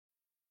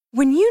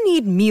When you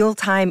need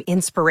mealtime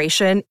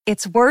inspiration,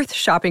 it's worth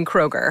shopping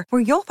Kroger,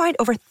 where you'll find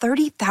over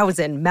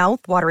 30,000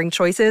 mouth-watering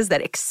choices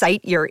that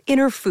excite your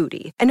inner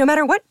foodie. And no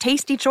matter what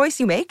tasty choice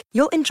you make,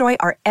 you'll enjoy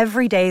our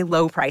everyday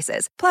low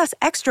prices, plus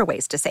extra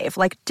ways to save,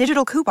 like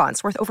digital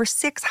coupons worth over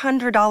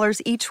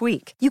 $600 each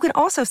week. You can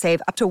also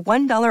save up to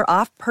 $1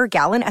 off per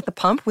gallon at the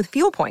pump with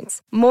fuel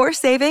points. More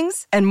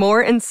savings and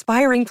more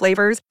inspiring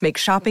flavors make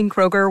shopping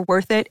Kroger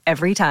worth it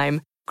every time.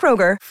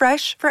 Kroger,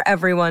 fresh for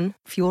everyone.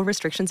 Fuel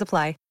restrictions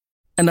apply.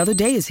 Another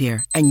day is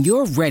here, and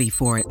you're ready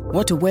for it.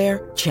 What to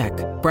wear? Check.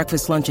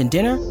 Breakfast, lunch, and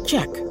dinner?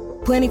 Check.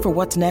 Planning for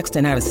what's next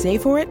and how to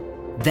save for it?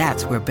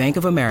 That's where Bank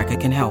of America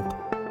can help.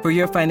 For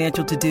your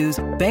financial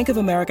to-dos, Bank of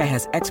America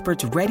has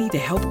experts ready to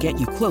help get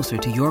you closer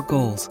to your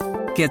goals.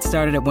 Get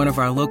started at one of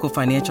our local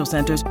financial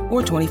centers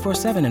or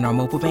 24/7 in our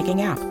mobile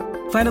banking app.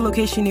 Find a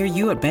location near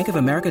you at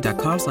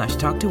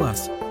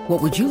bankofamerica.com/talktous. What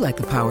would you like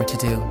the power to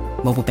do?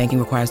 Mobile banking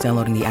requires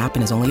downloading the app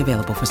and is only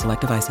available for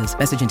select devices.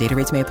 Message and data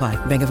rates may apply.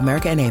 Bank of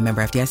America N.A.,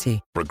 member FDIC.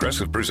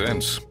 Progressive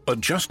presents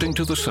Adjusting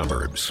to the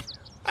Suburbs.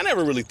 I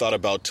never really thought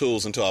about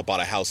tools until I bought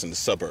a house in the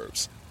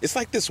suburbs. It's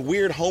like this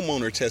weird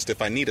homeowner test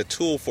if I need a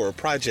tool for a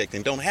project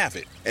and don't have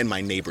it. And my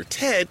neighbor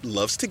Ted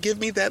loves to give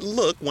me that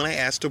look when I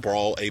ask to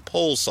borrow a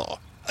pole saw.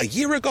 A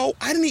year ago,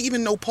 I didn't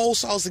even know pole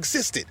saws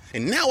existed.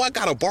 And now I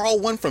gotta borrow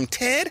one from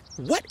Ted?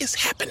 What is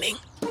happening?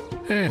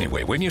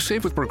 Anyway, when you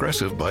save with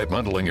Progressive by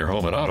bundling your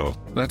home and auto,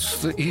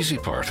 that's the easy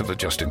part of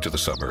adjusting to the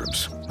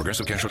suburbs.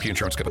 Progressive Casualty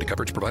Insurance Company,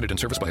 coverage provided and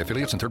serviced by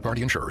affiliates and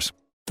third-party insurers.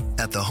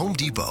 At the Home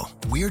Depot,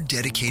 we're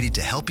dedicated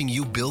to helping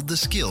you build the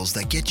skills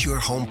that get your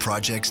home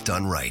projects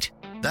done right.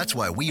 That's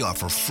why we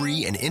offer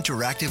free and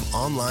interactive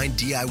online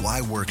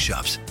DIY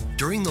workshops.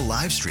 During the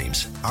live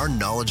streams, our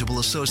knowledgeable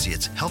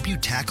associates help you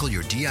tackle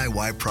your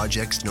DIY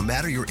projects no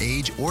matter your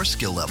age or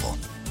skill level.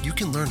 You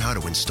can learn how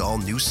to install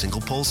new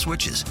single-pole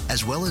switches,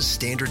 as well as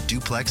standard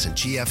duplex and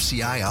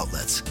GFCI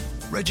outlets.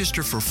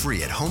 Register for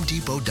free at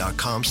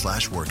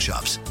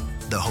homedepot.com/workshops.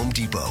 The Home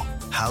Depot,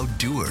 how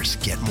doers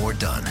get more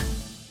done.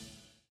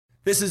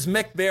 This is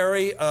Mick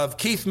Berry of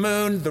Keith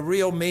Moon, The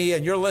Real Me,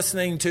 and you're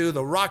listening to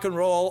the Rock and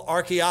Roll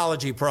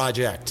Archaeology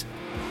Project.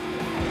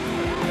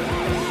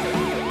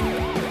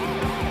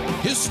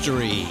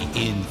 History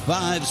in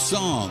 5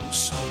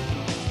 songs.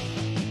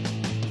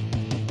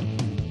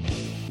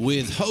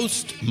 With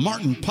host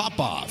Martin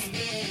Popoff.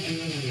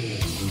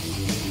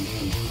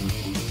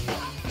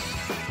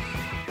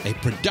 A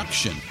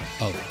production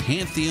of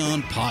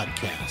Pantheon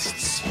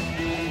Podcasts.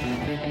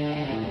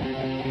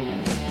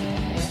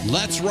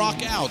 Let's rock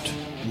out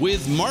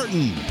with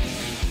Martin.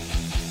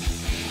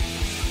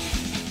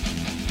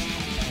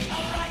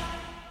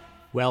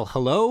 Well,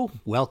 hello.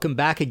 Welcome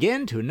back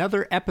again to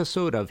another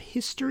episode of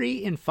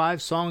History in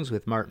 5 Songs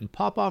with Martin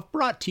Popoff,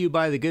 brought to you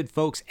by the good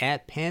folks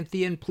at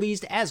Pantheon.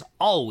 Pleased, as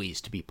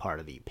always, to be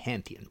part of the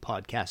Pantheon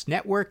Podcast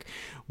Network.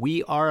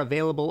 We are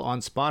available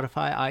on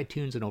Spotify,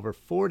 iTunes, and over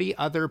 40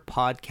 other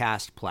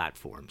podcast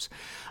platforms.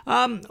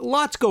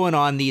 Lots going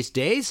on these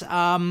days.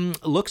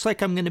 Looks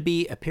like I'm going to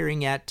be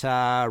appearing at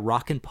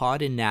Rockin'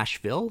 Pod in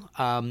Nashville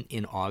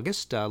in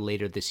August,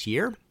 later this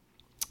year.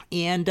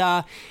 And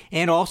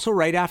also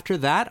right after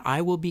that,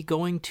 I will be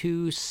going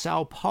to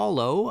Sao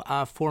Paulo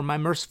for my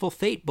Merciful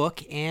Fate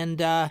book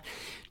and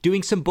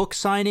doing some book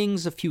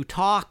signings, a few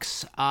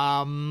talks.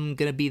 I'm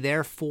going to be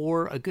there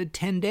for a good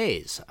 10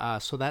 days,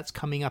 so that's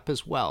coming up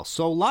as well.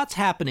 So lots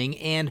happening,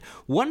 and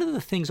one of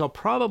the things I'll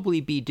probably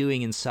be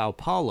doing in Sao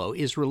Paulo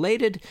is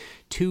related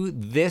to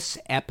this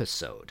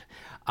episode.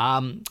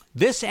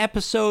 This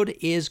episode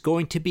is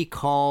going to be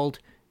called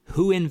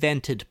Who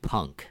Invented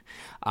Punk?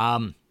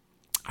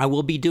 I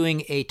will be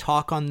doing a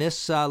talk on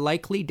this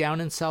likely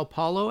down in Sao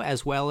Paulo,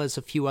 as well as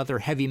a few other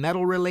heavy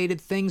metal related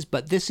things,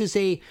 but this is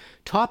a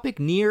topic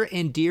near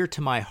and dear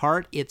to my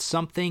heart. It's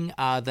something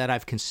that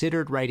I've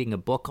considered writing a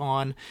book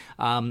on.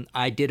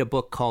 I did a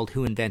book called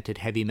Who Invented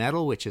Heavy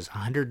Metal, which is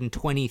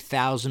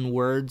 120,000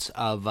 words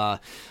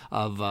of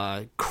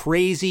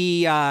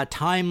crazy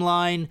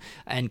timeline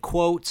and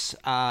quotes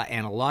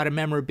and a lot of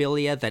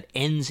memorabilia that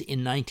ends in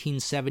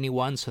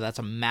 1971. So that's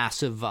a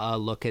massive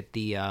look at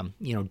the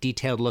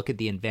detailed look at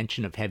the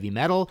invention of heavy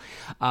metal.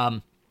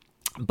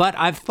 But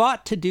I've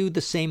thought to do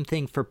the same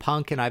thing for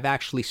punk, and I've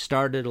actually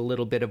started a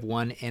little bit of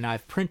one, and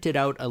I've printed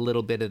out a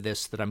little bit of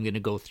this that I'm going to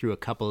go through a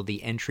couple of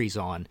the entries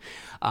on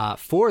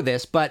for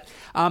this. But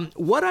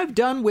what I've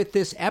done with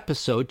this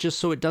episode, just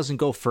so it doesn't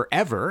go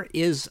forever,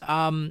 is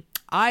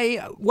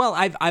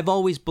I've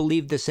always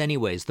believed this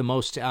anyways. The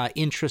most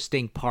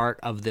interesting part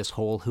of this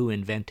whole who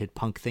invented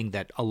punk thing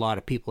that a lot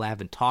of people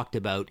haven't talked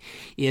about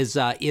is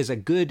a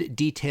good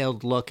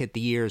detailed look at the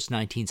years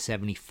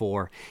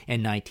 1974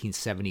 and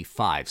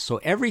 1975.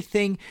 So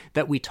everything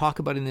that we talk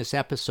about in this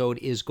episode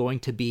is going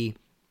to be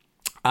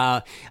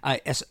a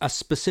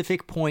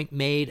specific point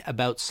made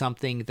about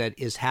something that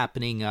is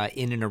happening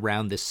in and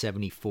around this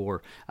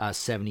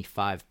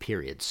 74-75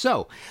 period.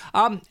 So,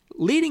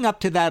 leading up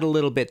to that a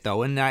little bit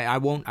though, and I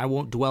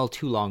won't dwell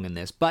too long on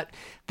this, but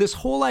this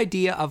whole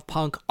idea of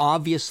punk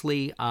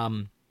obviously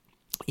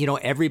you know,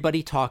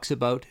 everybody talks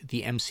about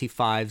the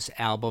MC5's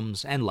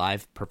albums and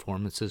live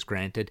performances,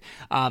 granted.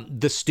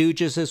 The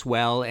Stooges as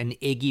well, and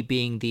Iggy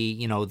being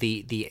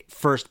the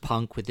first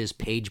punk with his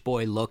page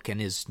boy look and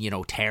his,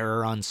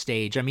 terror on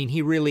stage. I mean,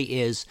 he really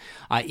is,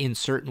 in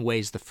certain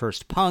ways, the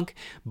first punk.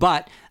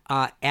 But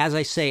as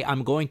I say,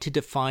 I'm going to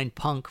define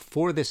punk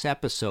for this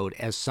episode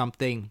as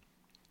something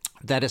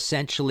that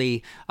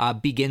essentially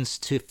begins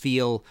to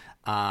feel,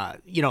 the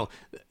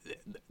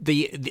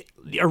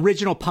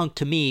original punk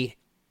to me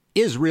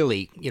is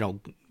really,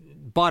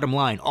 bottom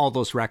line, all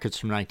those records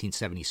from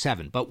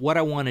 1977. But what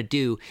I want to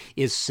do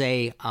is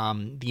say,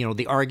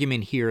 the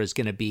argument here is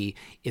going to be,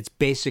 it's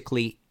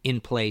basically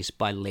in place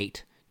by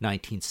late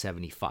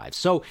 1975.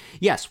 So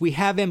yes, we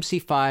have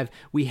MC5,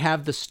 we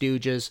have the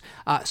Stooges.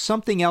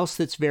 Something else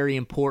that's very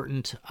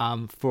important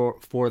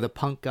for the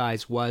punk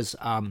guys was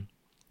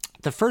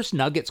the first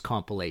Nuggets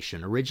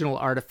compilation, original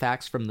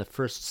artifacts from the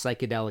first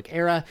psychedelic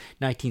era,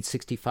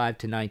 1965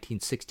 to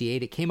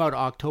 1968. It came out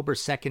October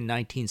 2nd,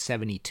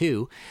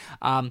 1972.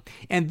 And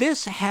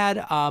this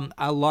had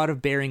a lot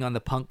of bearing on the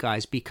punk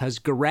guys because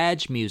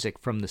garage music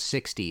from the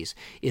 60s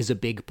is a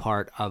big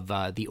part of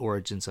the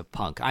origins of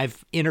punk.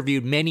 I've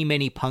interviewed many,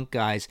 many punk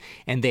guys,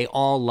 and they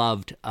all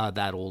loved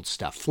that old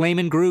stuff.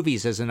 Flamin'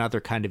 Groovies is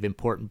another kind of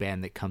important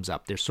band that comes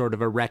up. They're sort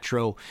of a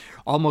retro,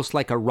 almost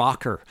like a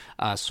rocker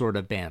sort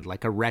of band,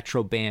 like a retro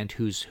band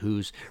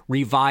who's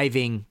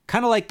reviving,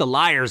 kind of like the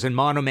Liars and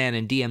Mono Man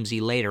and DMZ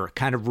later,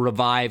 kind of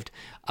revived,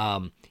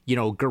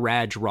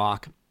 garage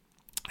rock.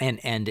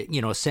 And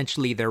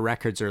essentially their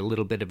records are a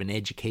little bit of an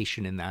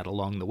education in that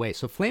along the way.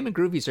 So Flamin'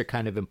 Groovies are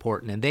kind of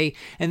important, and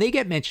they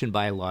get mentioned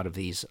by a lot of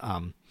these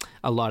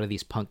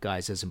punk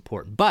guys as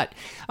important. But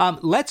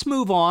let's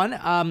move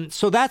on.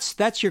 So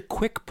that's your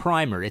quick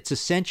primer. It's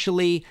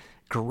essentially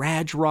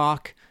garage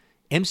rock,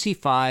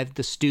 MC5,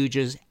 the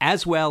Stooges,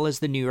 as well as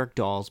the New York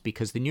Dolls,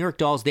 because the New York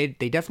Dolls, they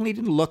definitely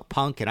didn't look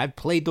punk, and I've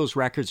played those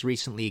records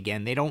recently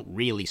again. They don't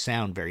really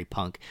sound very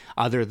punk,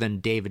 other than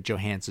David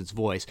Johansen's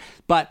voice.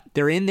 But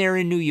they're in there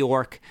in New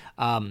York.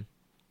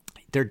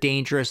 They're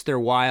dangerous, they're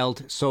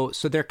wild, so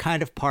they're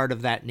kind of part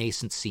of that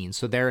nascent scene.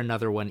 So they're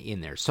another one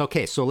in there. So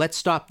okay, so let's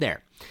stop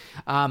there.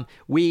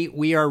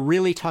 We are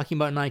really talking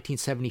about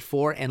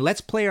 1974, and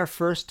let's play our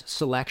first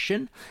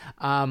selection,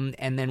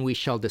 and then we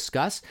shall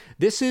discuss.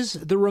 This is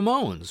the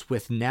Ramones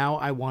with Now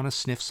I Wanna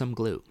Sniff Some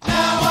Glue. Now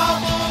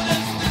I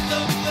wanna sniff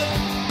some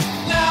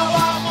glue. Now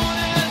I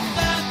wanna sniff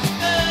some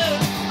glue.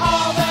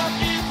 All the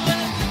kids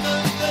wanna sniff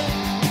some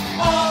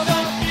glue. All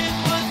the kids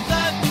wanna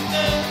sniff some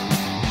glue.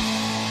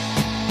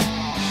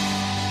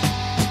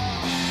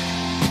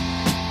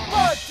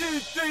 1, 2,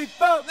 3,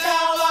 4.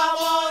 Now I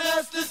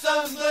wanna sniff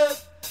some glue.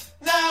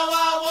 Now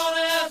I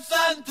wanna have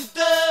something to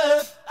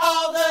do.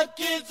 All the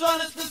kids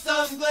want us to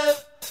some glue.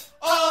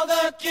 All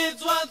the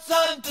kids want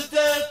something to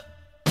do.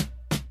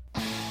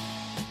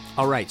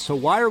 All right, so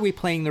why are we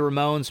playing the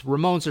Ramones?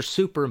 Ramones are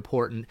super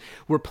important.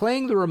 We're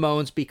playing the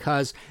Ramones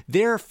because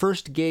their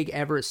first gig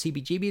ever at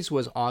CBGB's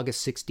was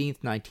August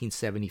 16th,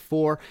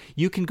 1974.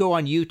 You can go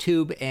on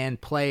YouTube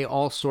and play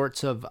all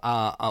sorts of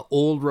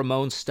old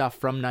Ramones stuff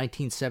from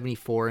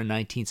 1974 and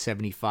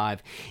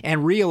 1975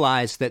 and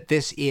realize that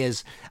this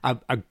is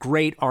a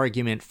great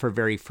argument for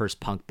very first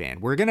punk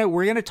band. We're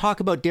gonna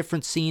talk about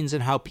different scenes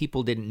and how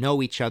people didn't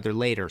know each other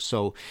later.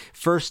 So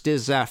first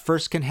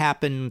can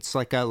happen. It's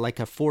like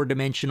a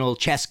four-dimensional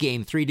chess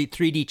game,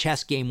 3D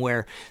chess game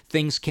where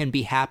things can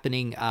be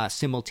happening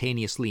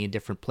simultaneously in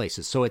different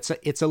places. So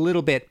it's a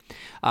little bit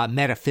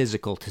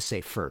metaphysical to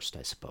say first,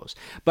 I suppose.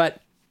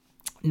 But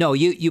no,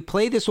 you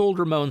play this old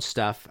Ramones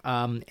stuff,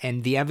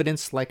 and the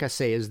evidence, like I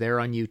say, is there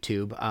on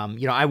YouTube.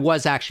 I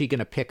was actually going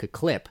to pick a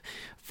clip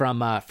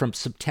from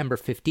September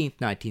 15th,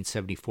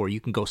 1974.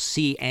 You can go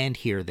see and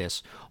hear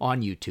this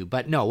on YouTube.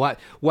 But no,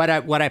 what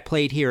I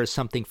played here is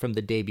something from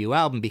the debut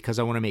album because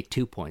I want to make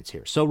 2 points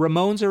here. So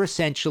Ramones are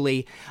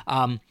essentially,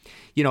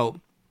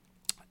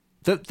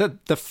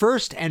 the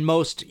first and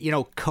most,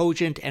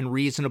 cogent and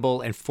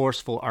reasonable and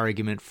forceful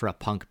argument for a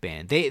punk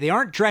band. They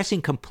aren't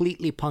dressing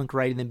completely punk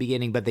right in the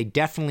beginning, but they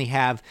definitely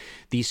have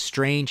these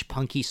strange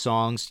punky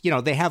songs.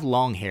 They have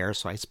long hair,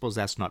 so I suppose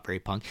that's not very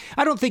punk.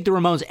 I don't think the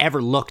Ramones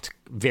ever looked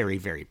very,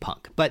 very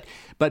punk, but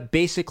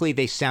basically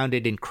they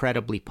sounded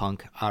incredibly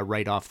punk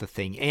right off the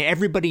thing.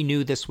 Everybody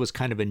knew this was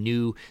kind of a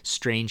new,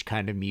 strange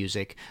kind of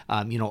music.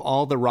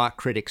 All the rock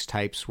critics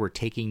types were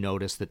taking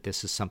notice that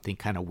this is something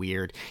kind of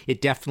weird.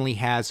 It definitely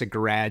has a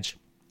garage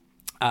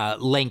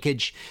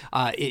linkage,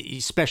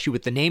 especially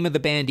with the name of the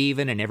band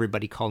even, and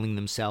everybody calling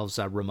themselves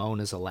Ramone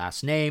as a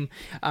last name.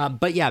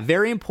 But yeah,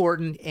 very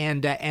important.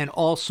 And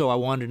also I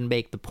wanted to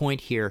make the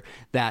point here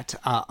that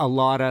a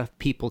lot of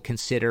people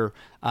consider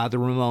the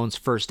Ramones'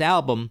 first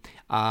album,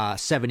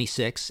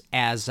 76,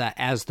 as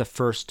the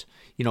first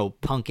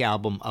punk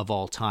album of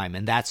all time.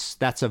 And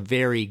that's a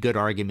very good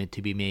argument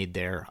to be made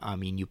there. I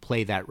mean, you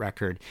play that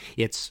record,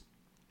 it's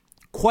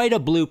quite a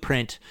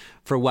blueprint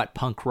for what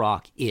punk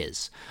rock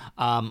is.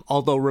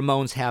 Although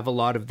Ramones have a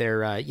lot of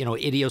their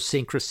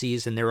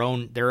idiosyncrasies and their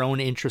own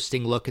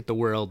interesting look at the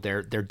world,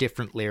 their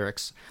different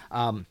lyrics.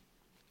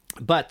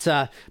 But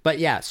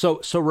yeah, so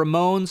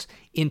Ramones,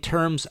 in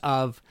terms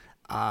of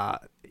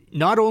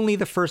not only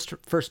the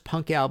first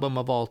punk album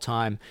of all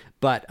time,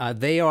 but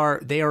they are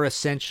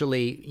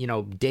essentially, you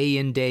know, day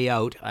in, day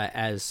out,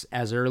 as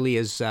early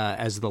as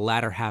the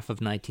latter half of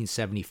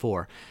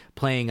 1974,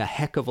 playing a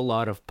heck of a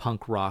lot of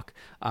punk rock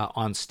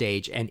on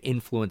stage and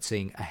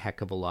influencing a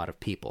heck of a lot of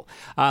people.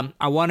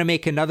 I want to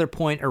make another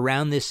point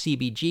around this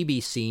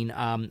CBGB scene.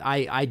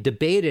 I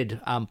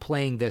debated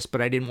playing this, but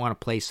I didn't want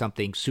to play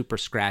something super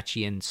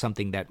scratchy and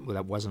something that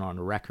wasn't on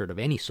a record of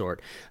any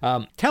sort.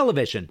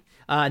 Television.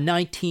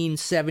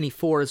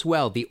 1974 as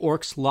well, the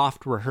Orcs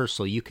Loft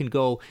Rehearsal. You can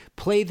go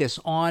play this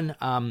on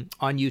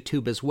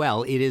YouTube as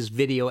well. It is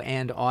video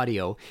and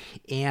audio,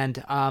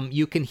 and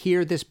you can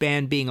hear this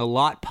band being a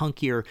lot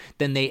punkier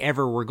than they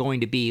ever were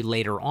going to be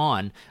later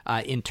on,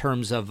 in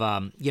terms of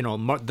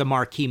the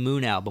Marquee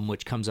Moon album,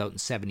 which comes out in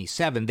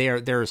 '77.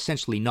 They're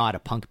essentially not a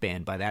punk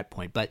band by that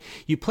point, but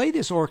you play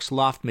this Orcs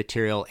Loft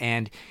material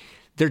and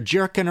they're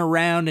jerking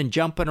around and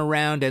jumping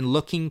around and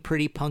looking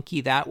pretty punky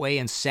that way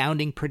and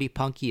sounding pretty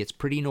punky. It's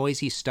pretty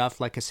noisy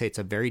stuff. Like I say, it's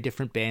a very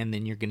different band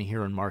than you're going to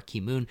hear on Marquee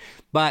Moon.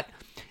 But,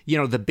 you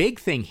know, the big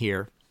thing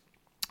here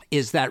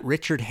is that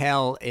Richard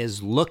Hell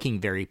is looking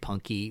very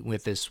punky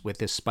with this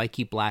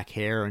spiky black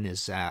hair and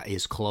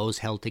his clothes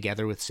held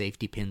together with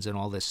safety pins and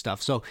all this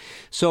stuff.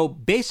 So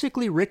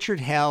basically, Richard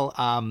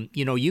Hell,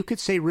 you could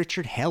say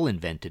Richard Hell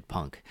invented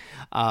punk,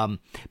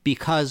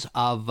 because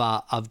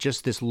of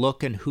just this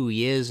look and who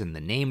he is and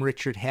the name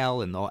Richard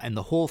Hell and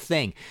the whole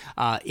thing.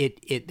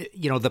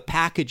 The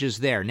package is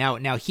there.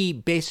 Now he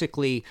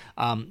basically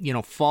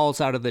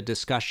falls out of the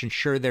discussion.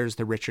 Sure, there's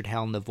the Richard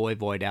Hell and the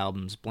Voivod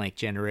albums,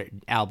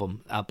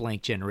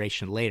 Blank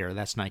Generation later.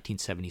 That's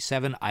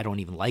 1977. I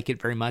don't even like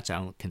it very much. I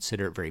don't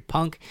consider it very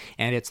punk,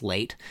 and it's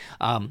late.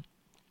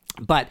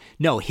 But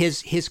no,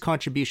 his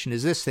contribution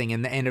is this thing,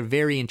 and a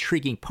very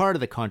intriguing part of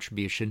the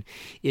contribution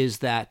is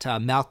that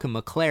Malcolm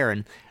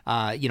McLaren,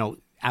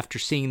 after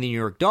seeing the New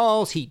York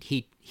Dolls,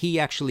 he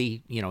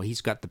actually,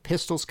 he's got the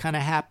Pistols kind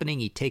of happening.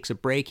 He takes a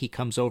break. He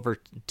comes over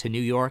to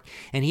New York,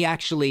 and he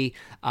actually,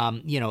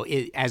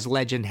 as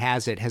legend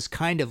has it, has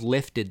kind of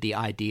lifted the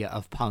idea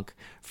of punk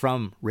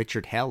from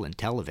Richard Hell and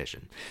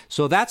Television.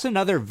 So that's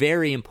another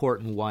very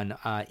important one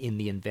in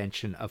the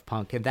invention of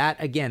punk. And that,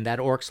 again, that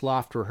Orcs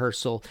Loft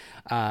Rehearsal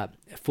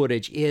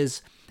footage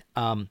is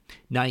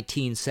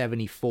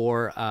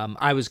 1974.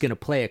 I was going to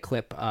play a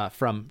clip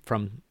from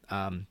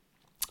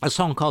a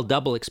song called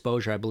Double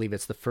Exposure. I believe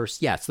it's the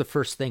first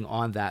thing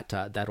on that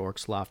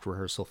Orcs Loft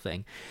Rehearsal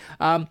thing.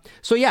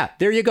 So yeah,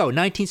 there you go.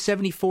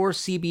 1974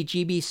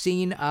 CBGB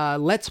scene.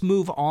 Let's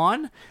move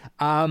on.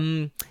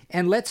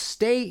 And let's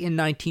stay in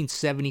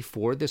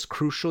 1974, this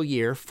crucial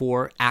year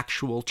for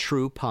actual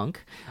true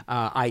punk,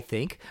 I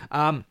think.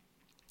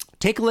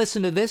 Take a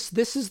listen to this.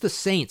 This is the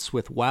Saints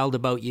with Wild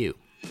About You.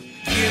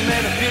 You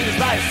made a feel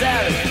like a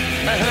savage.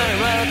 My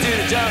honey run to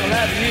the jungle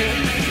after you.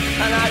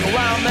 And like a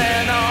wild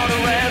man on a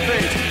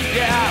rampage.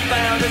 Yeah, I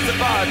found this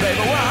apart,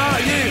 baby. What are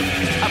you?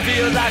 I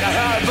feel like a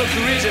hard-book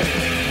creature.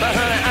 But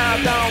honey,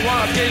 I don't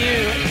want to get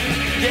you.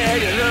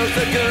 Yeah, you look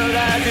so good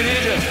I could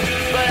eat you.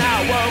 But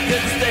I won't get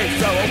the steak,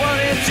 so I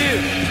won't eat you.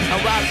 I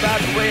walk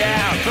about the way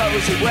out,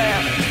 clothes you wear.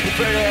 You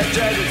pretty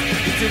dresses,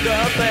 you took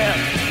up there.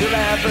 You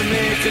laugh at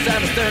me, cause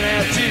I'm staring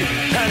at you.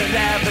 Honey,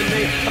 laugh at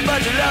me,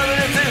 but you're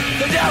loving it too.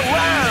 Cause you're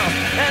wild,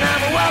 and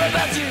I'm wild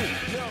about you.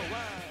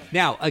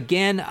 Now,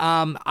 again,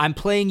 I'm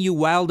playing you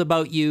Wild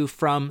About You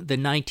from the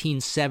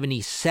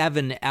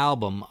 1977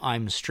 album,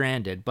 I'm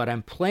Stranded, but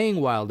I'm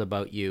playing Wild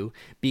About You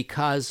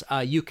because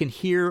you can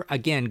hear,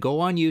 again,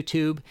 go on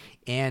YouTube,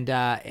 and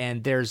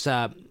there's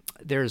an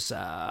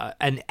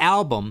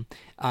album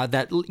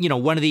that,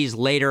 one of these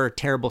later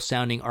terrible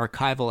sounding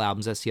archival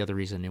albums, that's the other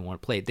reason I didn't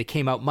want to play it, that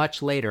came out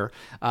much later,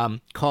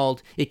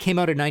 it came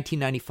out in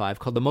 1995,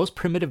 called The Most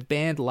Primitive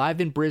Band Live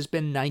in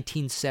Brisbane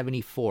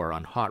 1974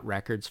 on Hot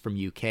Records from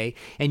UK,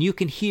 and you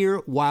can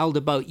hear Wild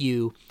About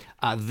You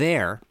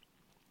there,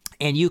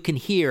 and you can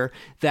hear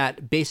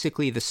that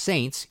basically the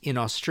Saints in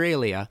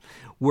Australia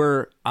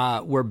were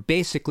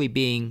basically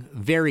being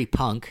very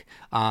punk.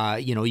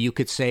 You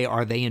could say,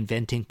 are they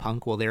inventing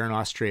punk? Well, they're in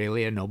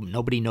Australia.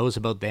 Nobody knows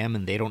about them,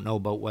 and they don't know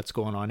about what's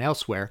going on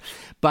elsewhere.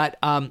 But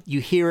you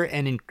hear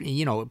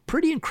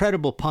pretty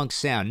incredible punk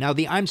sound. Now,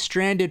 the I'm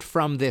Stranded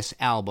from this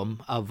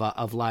album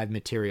of live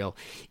material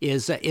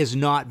is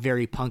not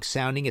very punk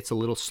sounding. It's a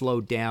little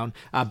slowed down.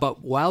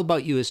 But Wild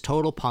About You is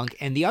total punk.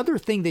 And the other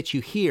thing that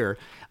you hear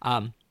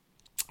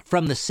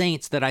from the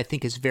Saints that I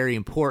think is very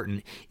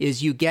important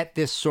is you get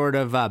this sort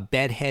of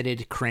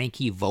bedheaded,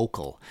 cranky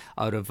vocal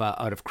out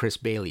of Chris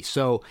Bailey.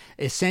 So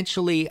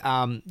essentially,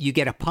 you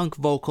get a punk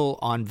vocal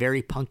on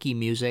very punky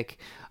music.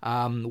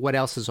 What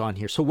else is on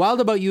here? So Wild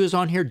About You is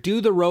on here.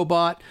 Do the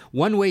Robot,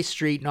 One Way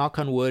Street, Knock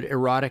on Wood,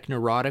 Erotic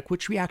Neurotic,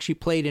 which we actually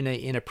played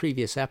in a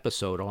previous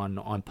episode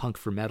on Punk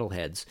for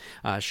Metalheads.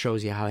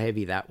 Shows you how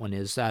heavy that one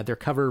is. Their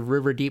cover of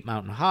River Deep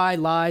Mountain High,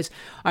 Lies,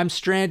 I'm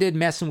Stranded,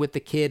 Messing with the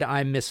Kid,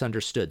 I'm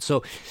Misunderstood.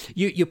 So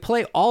you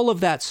play all of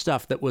that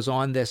stuff that was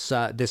on this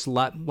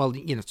well,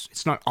 you know,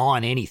 it's not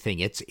on anything.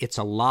 It's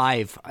a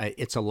live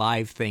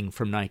thing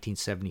from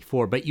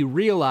 1974. But you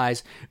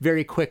realize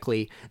very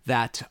quickly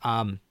that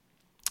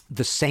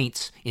the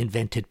Saints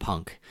invented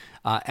punk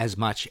as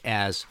much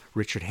as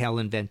Richard Hell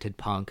invented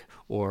punk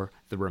or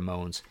the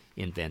Ramones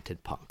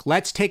invented punk.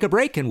 Let's take a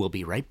break and we'll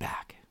be right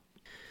back.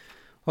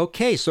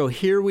 Okay, so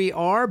here we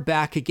are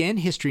back again,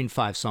 History in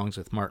 5 Songs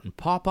with Martin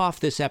Popoff.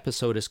 This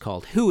episode is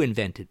called Who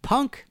Invented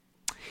Punk?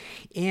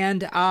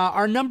 And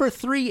our number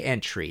 3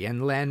 entry,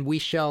 and we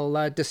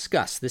shall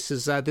discuss. This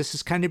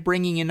is kind of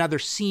bringing another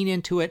scene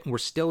into it, and we're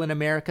still in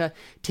America.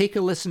 Take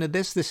a listen to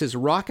this. This is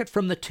Rocket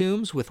from the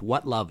Tombs with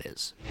What Love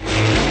Is.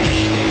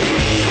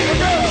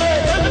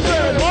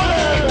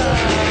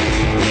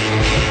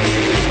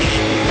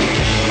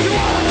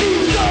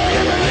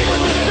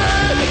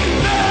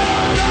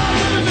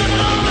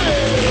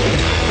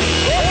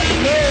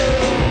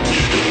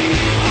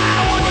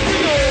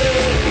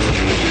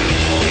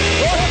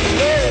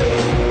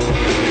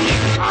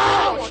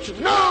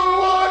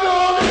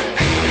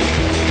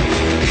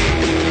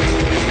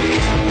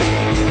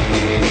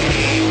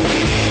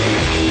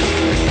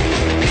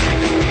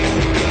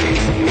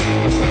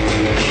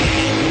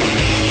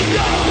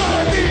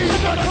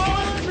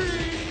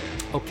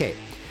 Okay,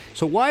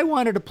 so why I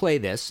wanted to play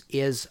this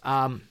is,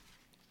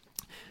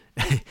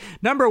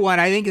 number one,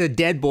 I think the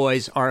Dead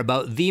Boys are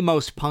about the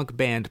most punk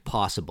band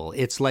possible.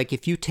 It's like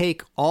if you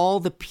take all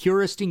the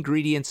purest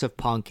ingredients of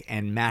punk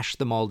and mash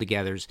them all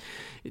together,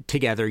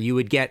 you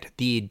would get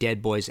the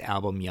Dead Boys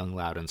album Young,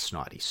 Loud, and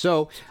Snotty.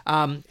 So,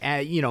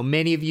 you know,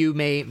 many of you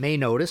may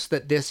notice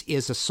that this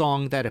is a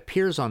song that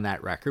appears on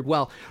that record.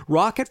 Well,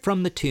 Rocket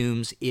from the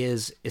Tombs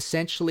is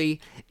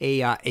essentially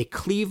a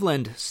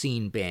Cleveland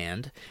scene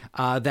band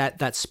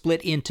that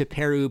split into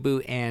Pere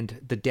Ubu and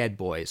the Dead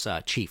Boys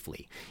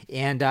chiefly.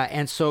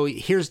 And so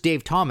here's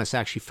Dave Thomas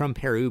actually from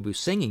Pere Ubu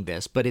singing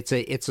this, but it's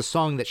a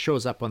song that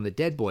shows up on the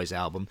Dead Boys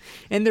album.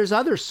 And there's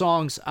other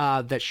songs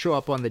that show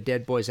up on the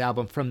Dead Boys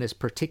album from this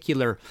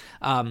particular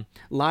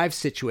live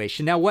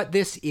situation. Now, what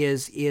this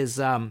is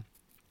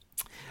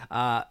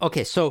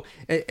okay, so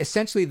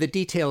essentially the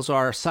details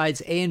are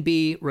sides A and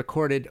B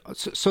recorded.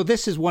 So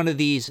this is one of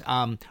these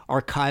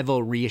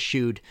archival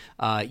reissued,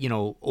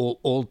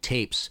 old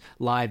tapes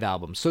live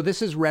albums. So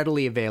this is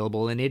readily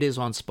available and it is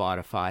on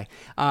Spotify.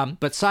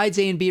 But sides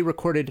A and B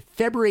recorded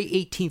February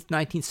 18th,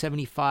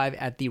 1975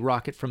 at the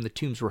Rocket from the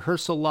Tombs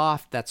rehearsal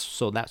loft. That's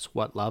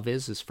What Love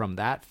Is from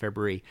that,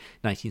 February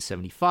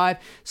 1975.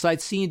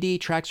 Side C and D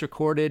tracks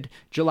recorded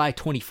July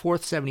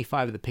 24th,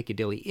 75 at the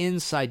Piccadilly Inn.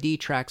 Side D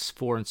tracks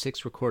 4 and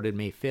 6 recorded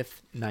May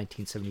 5th,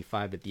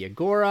 1975 at the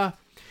Agora.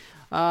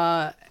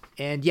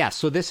 And yeah,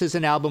 so this is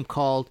an album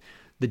called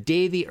The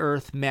Day the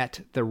Earth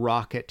Met the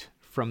Rocket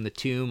from the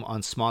Tomb on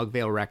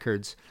Smogvale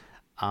Records,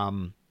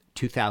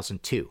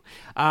 2002.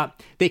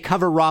 They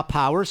cover Raw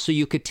Power, so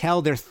you could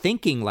tell they're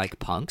thinking like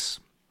punks.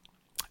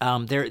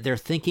 They're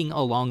thinking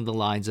along the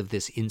lines of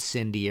this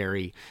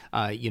incendiary,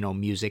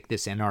 music,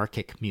 this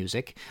anarchic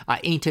music.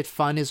 Ain't It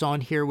Fun is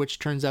on here, which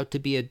turns out to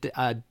be a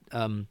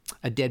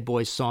Dead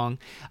Boys song.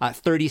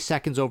 30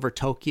 Seconds Over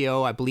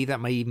Tokyo, I believe that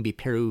might even be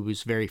Pere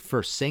Ubu's very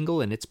first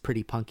single, and it's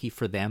pretty punky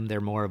for them.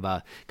 They're more of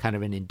a kind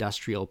of an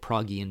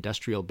proggy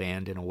industrial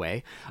band in a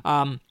way.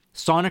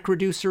 Sonic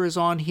Reducer is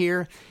on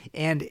here,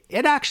 and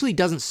it actually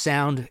doesn't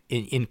sound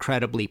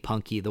incredibly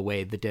punky the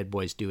way the Dead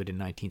Boys do it in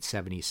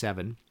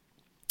 1977.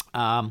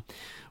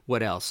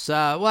 What else?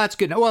 Well, that's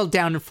good. Well,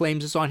 Down in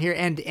Flames is on here,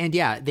 and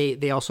yeah,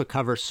 they also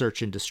cover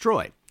Search and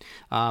Destroy.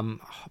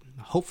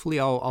 Hopefully,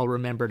 I'll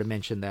remember to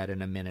mention that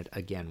in a minute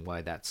again.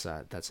 Why that's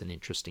an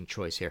interesting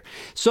choice here.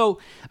 So,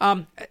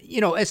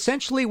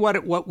 essentially,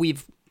 what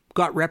we've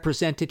got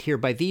represented here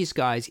by these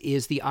guys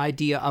is the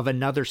idea of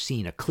another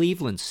scene, a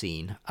Cleveland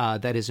scene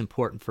that is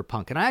important for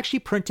punk. And I actually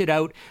printed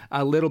out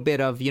a little bit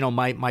of,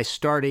 my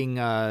starting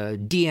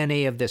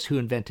DNA of this Who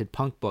Invented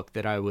Punk book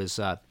that I was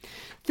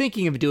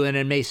thinking of doing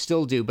and may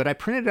still do. But I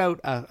printed out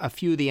a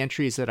few of the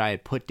entries that I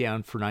had put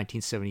down for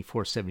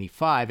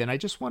 1974-75. And I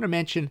just want to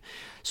mention,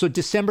 so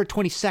December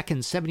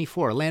 22nd,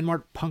 74,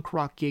 landmark punk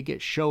rock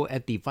gig show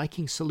at the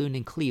Viking Saloon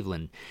in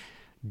Cleveland.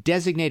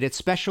 Designated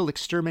Special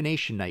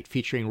Extermination Night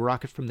featuring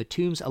Rocket from the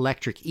Tombs,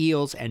 Electric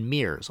Eels, and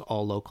Mirrors,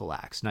 all local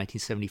acts.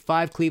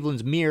 1975,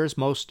 Cleveland's Mirrors,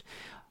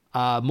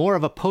 more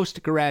of a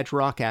post-garage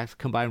rock act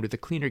combined with a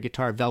cleaner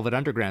guitar Velvet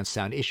Underground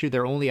sound, issued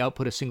their only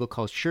output, a single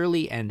called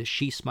Shirley and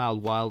She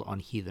Smiled Wild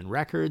on Heathen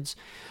Records.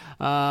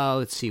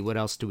 Let's see, what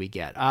else do we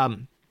get?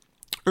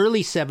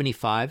 Early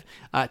 75,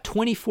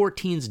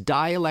 2014's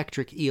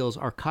Dielectric Eels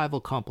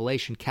archival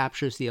compilation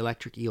captures the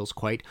Electric Eels'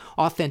 quite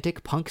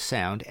authentic punk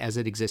sound as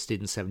it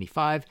existed in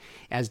 75,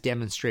 as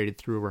demonstrated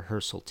through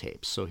rehearsal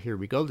tapes. So here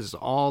we go. This is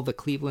all the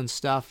Cleveland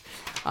stuff.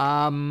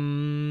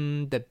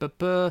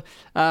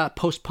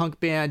 Post-punk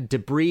band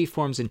Debris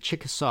forms in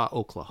Chickasaw,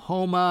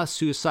 Oklahoma.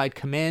 Suicide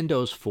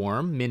Commandos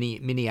form,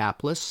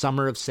 Minneapolis,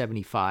 summer of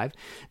 75.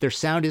 Their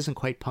sound isn't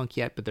quite punk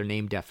yet, but their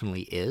name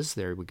definitely is.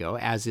 There we go,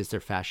 as is their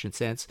fashion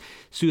sense.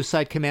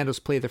 Suicide Commandos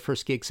play their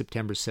first gig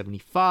September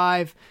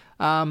 75.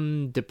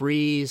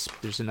 Debris,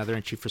 there's another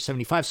entry for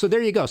 75. So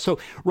there you go. So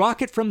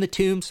Rocket from the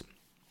Tombs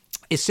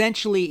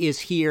essentially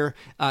is here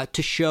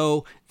to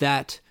show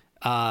that,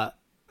 the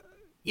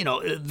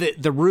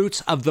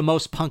roots of the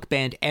most punk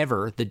band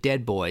ever, the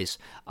Dead Boys,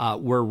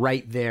 were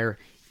right there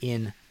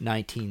in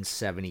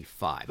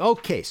 1975.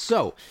 Okay,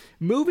 so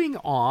moving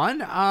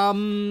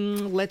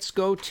on, let's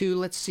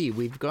see,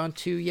 we've gone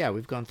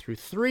through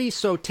 3.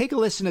 So take a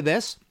listen to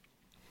this.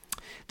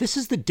 This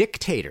is the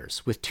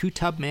Dictators with Two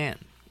Tub Man.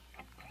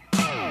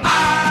 I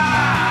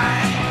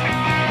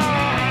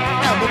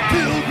am a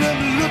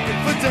pilgrim looking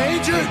for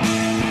danger.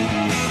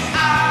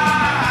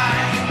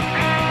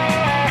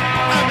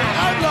 I'm an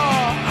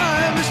outlaw,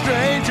 I'm a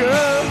stranger.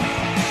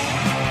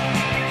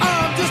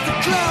 I'm just a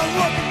clown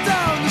walking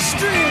down the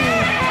street.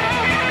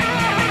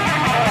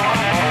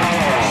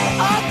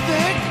 I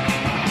think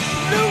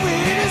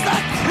Louis is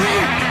like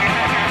creep.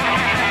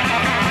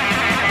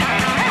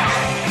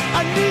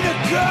 I need a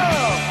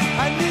girl,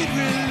 I need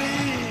release.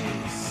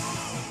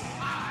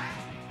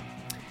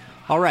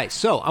 All right,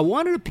 so I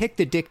wanted to pick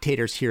the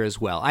Dictators here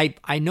as well.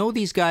 I know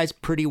these guys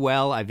pretty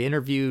well. I've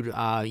interviewed,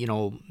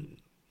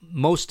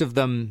 most of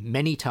them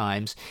many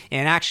times,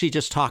 and actually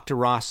just talked to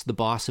Ross, the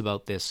boss,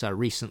 about this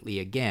recently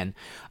again.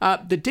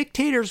 The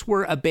Dictators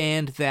were a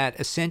band that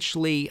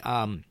essentially,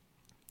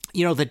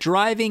 the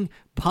driving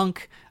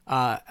punk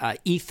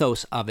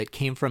ethos of it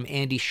came from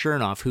Andy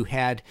Chernoff, who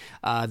had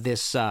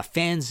this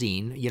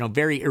fanzine,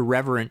 very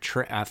irreverent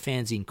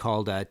fanzine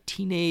called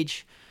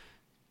Teenage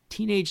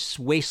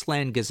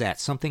Wasteland Gazette,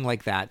 something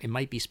like that. It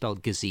might be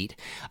spelled Gazette.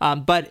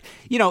 But,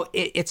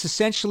 it's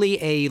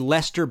essentially a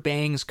Lester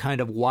Bangs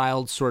kind of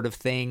wild sort of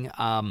thing.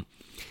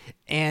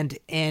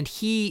 And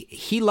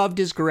he loved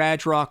his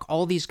garage rock.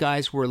 All these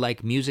guys were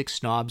like music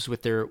snobs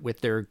with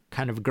their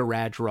kind of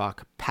garage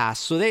rock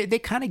past. So they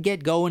kind of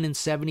get going in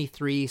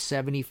 73,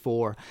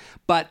 74.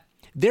 But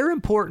they're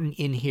important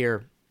in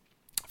here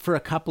for a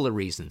couple of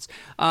reasons.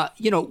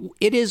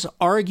 It is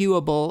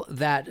arguable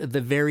that the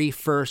very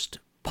first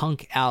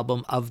punk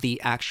album of the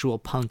actual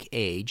punk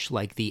age,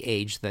 like the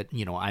age that,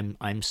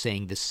 I'm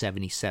saying this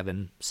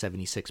 77,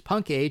 76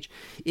 punk age,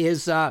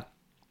 is the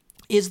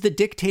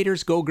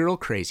Dictators' Go Girl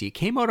Crazy. It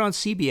came out on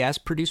CBS,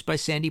 produced by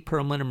Sandy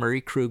Pearlman and Murray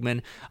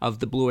Krugman of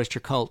the Blue Oyster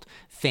Cult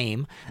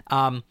fame.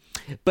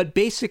 But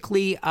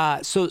basically,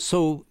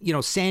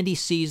 Sandy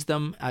sees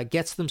them,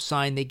 gets them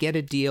signed, they get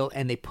a deal,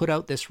 and they put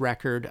out this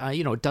record.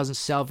 It doesn't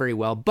sell very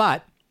well,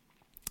 but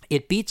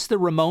it beats the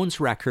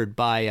Ramones record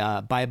by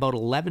about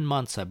 11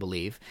 months, I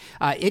believe.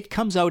 It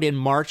comes out in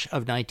March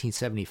of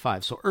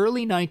 1975. So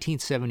early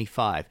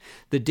 1975,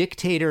 the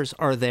Dictators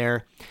are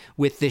there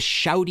with this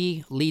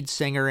shouty lead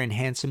singer in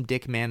Handsome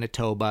Dick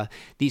Manitoba,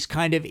 these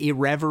kind of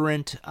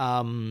irreverent,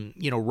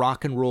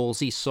 rock and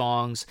roll-y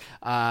songs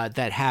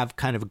that have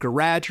kind of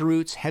garage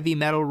roots, heavy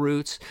metal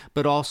roots,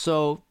 but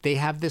also they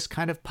have this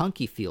kind of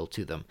punky feel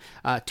to them.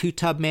 Two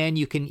Tub Man,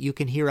 you can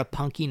hear a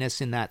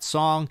punkiness in that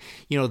song.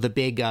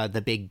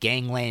 The big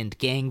Gangland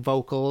gang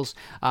vocals.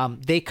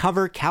 They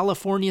cover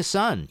California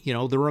Sun. The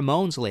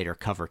Ramones later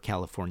cover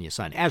California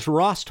Sun. As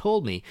Ross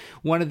told me,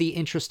 one of the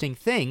interesting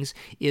things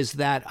is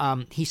that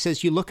he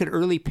says you look at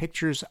early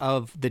pictures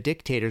of the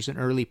Dictators and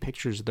early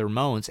pictures of the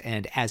Ramones,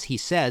 and as he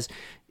says,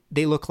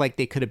 they look like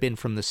they could have been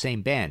from the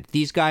same band.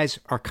 These guys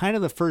are kind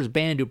of the first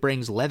band who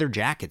brings leather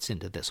jackets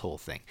into this whole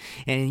thing.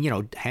 And,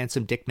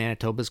 Handsome Dick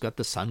Manitoba's got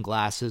the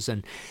sunglasses.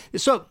 And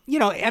so,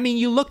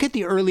 you look at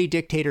the early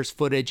Dictators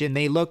footage and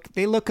they look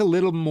a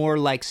little more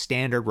like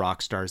standard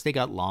rock stars. They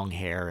got long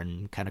hair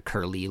and kind of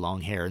curly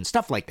long hair and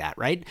stuff like that,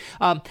 right?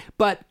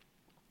 But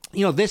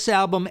this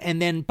album,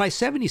 and then by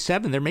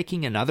 77, they're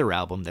making another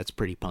album that's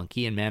pretty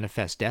punky, and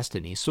Manifest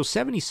Destiny. So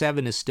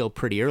 77 is still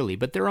pretty early,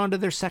 but they're on to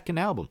their second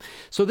album.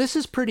 So this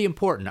is pretty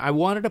important. I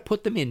wanted to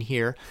put them in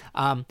here.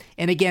 And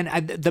again,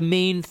 the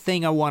main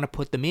thing I want to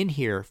put them in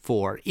here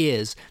for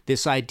is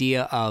this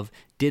idea of,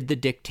 did the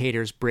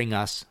Dictators bring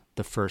us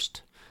the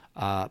first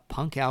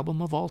punk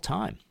album of all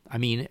time? I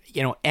mean,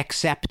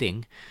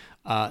 accepting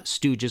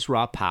Stooges'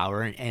 Raw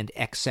Power and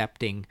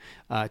accepting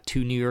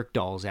 2 New York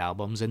Dolls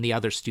albums and the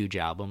other Stooge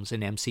albums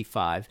and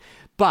MC5.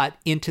 But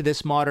into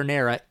this modern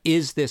era,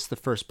 is this the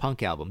first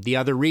punk album? The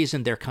other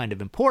reason they're kind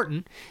of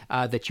important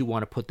that you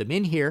want to put them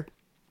in here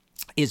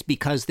is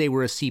because they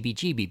were a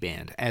CBGB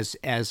band.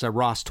 As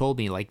Ross told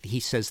me, like he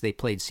says they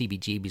played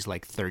CBGBs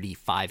like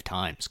 35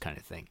 times kind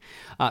of thing.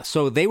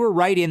 So they were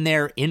right in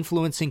there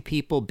influencing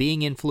people,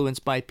 being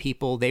influenced by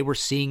people. They were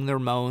seeing the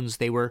Ramones.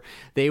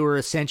 They were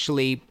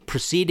essentially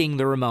preceding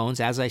the Ramones,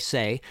 as I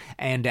say,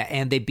 and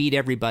they beat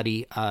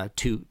everybody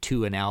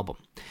to an album.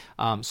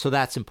 So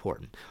that's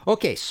important.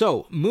 Okay,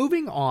 so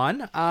moving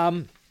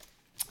on.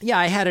 Yeah,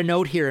 I had a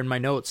note here in my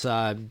notes,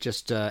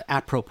 just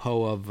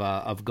apropos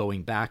of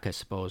going back, I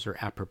suppose, or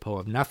apropos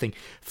of nothing.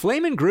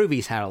 Flamin'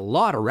 Groovy's had a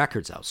lot of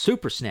records out.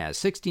 Super Snaz,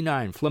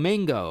 69,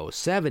 Flamingo,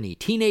 70.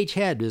 Teenage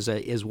Head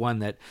is one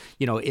that,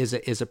 you know,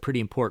 is a pretty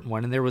important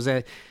one. And there was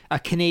a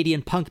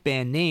Canadian punk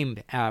band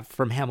named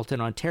from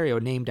Hamilton, Ontario,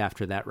 named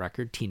after that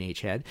record,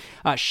 Teenage Head.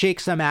 Shake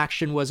Some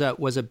Action was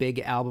a big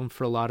album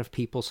for a lot of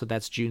people, so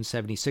that's June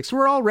 76. So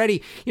we're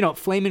already, you know,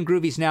 Flamin'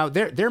 Groovy's now,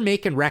 they're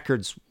making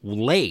records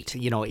late,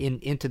 you know,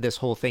 into this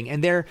whole thing,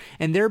 and they're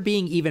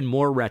being even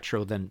more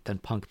retro than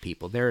punk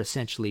people. They're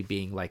essentially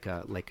being like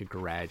a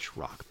garage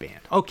rock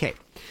band. Okay,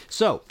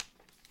 so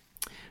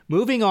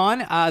moving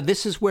on,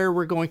 this is where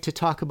we're going to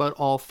talk about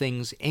all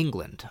things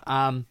England.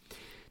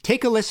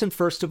 Take a listen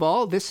first of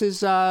all. This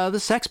is the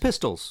Sex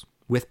Pistols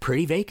with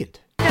Pretty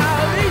Vacant. No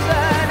reason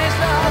is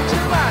not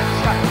too much.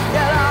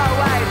 You'll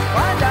always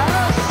find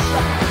us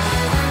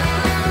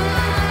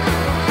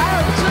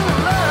out to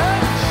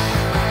lunch.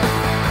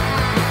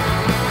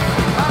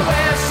 Oh,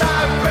 we're so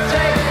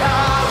pretty,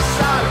 oh,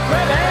 so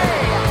pretty.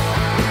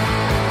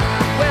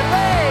 We're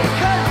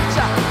vacant.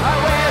 Oh,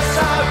 we're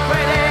so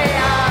pretty,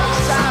 oh,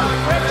 so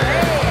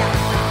pretty.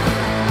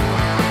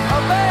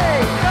 Oh,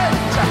 vacant.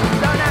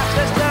 Don't ask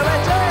us to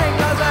return,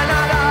 'cause we're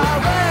not all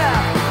there.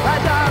 I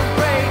don't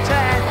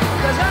pretend,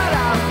 'cause I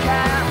don't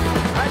care.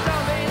 I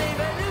don't believe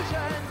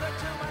illusions are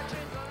too much information.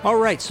 All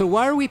right, so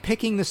why are we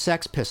picking the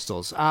Sex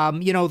Pistols?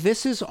 You know,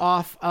 this is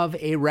off of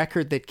a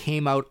record that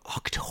came out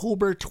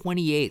October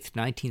 28th,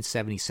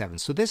 1977.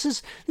 So this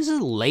is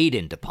late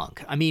into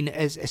punk. I mean,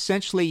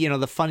 essentially, you know,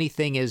 the funny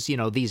thing is, you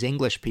know, these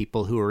English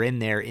people who are in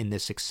there in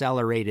this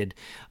accelerated,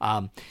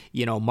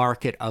 you know,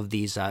 market of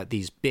these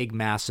big,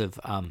 massive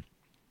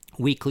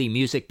weekly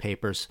music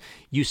papers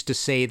used to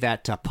say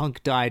that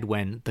punk died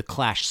when The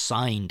Clash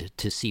signed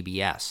to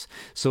CBS.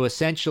 So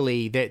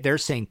essentially, they're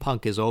saying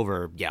punk is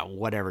over,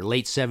 whatever,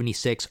 late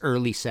 76,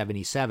 early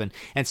 77.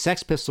 And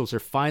Sex Pistols are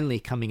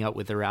finally coming out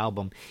with their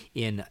album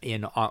in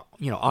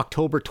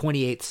October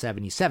 28th,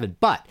 77.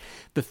 But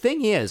the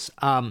thing is,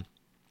 the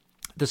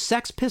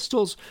Sex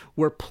Pistols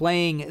were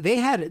playing, they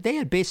had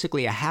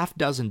basically a half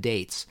dozen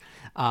dates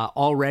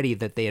already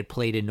that they had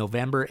played in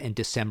November and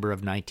December of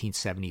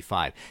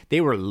 1975.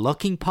 They were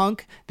looking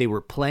punk. They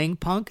were playing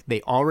punk.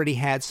 They already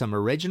had some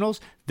originals.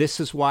 This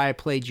is why I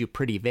played you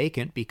Pretty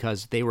Vacant,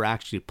 because they were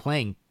actually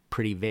playing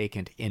Pretty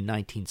Vacant in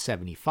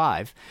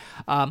 1975.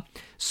 And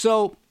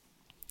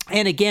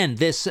again,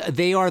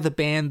 they are the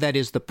band that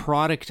is the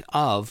product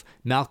of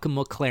Malcolm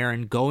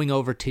McLaren going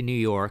over to New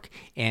York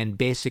and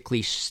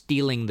basically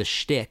stealing the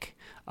shtick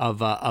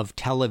of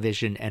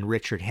television and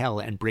Richard Hell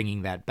and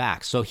bringing that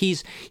back. So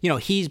he's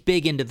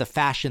big into the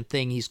fashion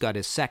thing. He's got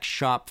his sex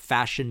shop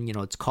fashion,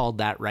 it's called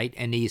that, right?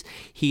 And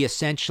he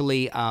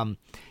essentially,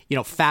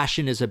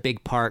 fashion is a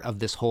big part of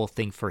this whole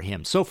thing for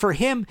him. So for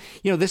him,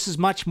 this is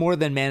much more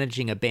than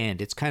managing a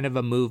band. It's kind of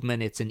a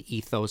movement. It's an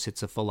ethos.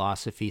 It's a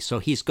philosophy. So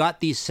he's got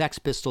these Sex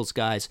Pistols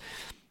guys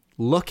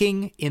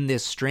looking in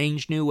this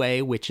strange new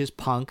way, which is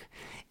punk,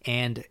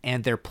 and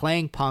they're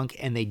playing punk,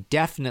 and they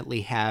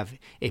definitely have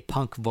a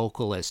punk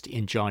vocalist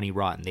in Johnny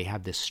Rotten. They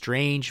have this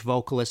strange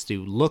vocalist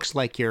who looks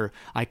like your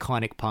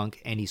iconic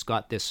punk, and he's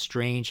got this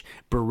strange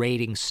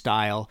berating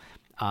style,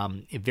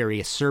 a very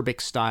acerbic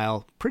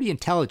style, pretty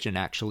intelligent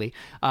actually,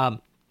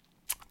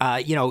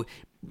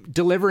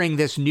 delivering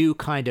this new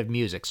kind of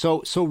music.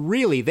 So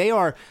really they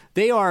are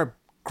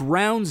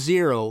ground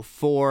zero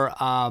for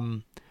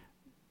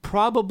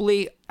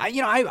probably,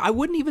 I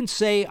wouldn't even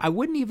say, I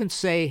would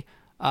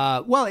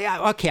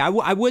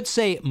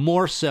say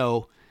more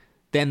so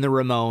than the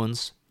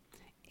Ramones,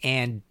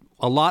 and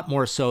a lot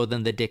more so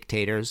than the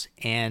Dictators,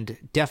 and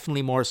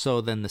definitely more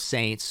so than the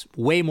Saints,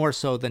 way more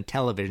so than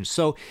Television.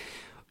 So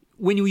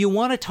when you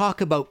want to talk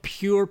about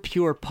pure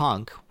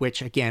punk,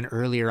 which again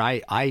earlier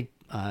I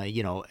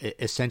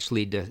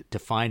essentially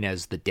define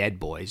as the Dead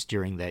Boys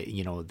during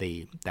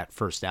that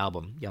first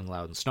album, Young,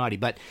 Loud, and Snotty.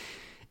 But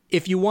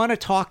if you want to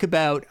talk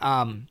about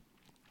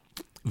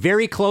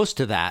very close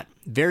to that,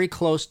 very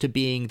close to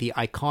being the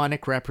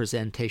iconic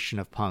representation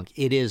of punk,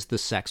 it is the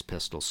Sex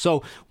Pistols.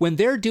 So when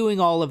they're doing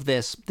all of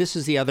this, this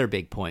is the other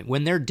big point.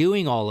 When they're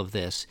doing all of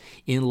this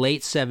in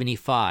late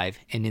 75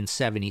 and in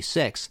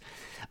 76,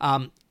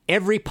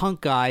 every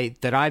punk guy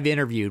that I've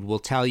interviewed will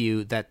tell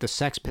you that the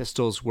Sex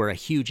Pistols were a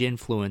huge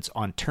influence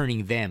on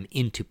turning them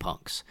into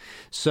punks.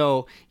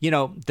 So,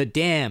 the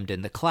Damned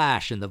and the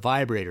Clash and the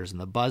Vibrators and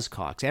the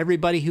Buzzcocks,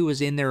 everybody who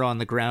was in there on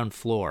the ground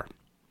floor.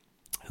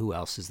 Who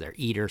else is there?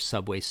 Eater,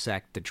 Subway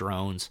Sect, the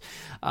Drones,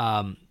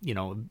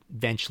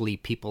 eventually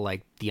people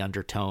like the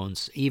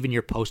Undertones, even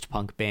your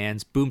post-punk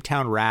bands.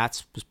 Boomtown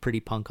Rats was pretty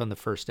punk on the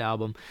first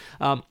album.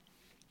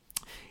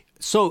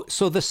 So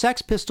the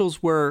Sex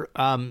Pistols were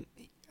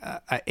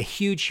a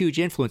huge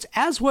influence,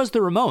 as was the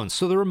Ramones.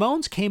 So the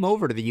Ramones came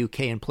over to the UK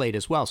and played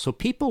as well. So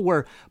people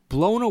were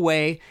blown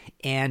away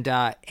and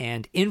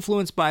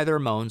influenced by the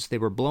Ramones. They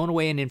were blown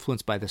away and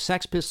influenced by the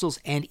Sex Pistols,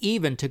 and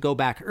even, to go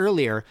back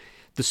earlier,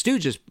 The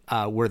Stooges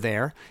were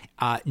there.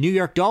 New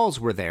York Dolls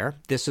were there.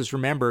 This is,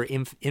 remember,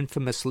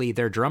 infamously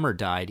their drummer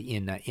died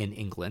in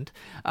England.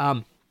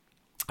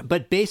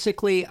 But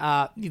basically,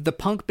 the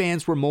punk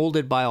bands were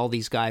molded by all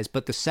these guys,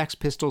 but the Sex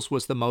Pistols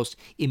was the most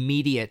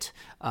immediate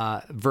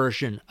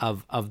version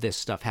of this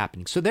stuff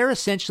happening. So they're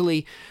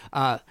essentially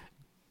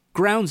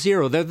ground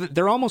zero.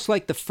 They're almost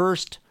like the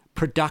first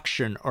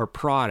production or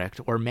product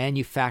or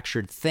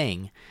manufactured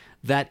thing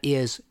that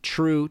is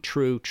true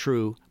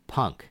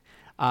punk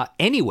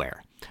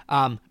anywhere,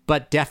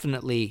 but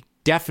definitely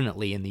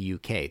in the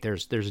UK.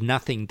 There's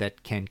nothing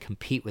that can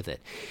compete with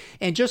it.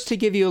 And just to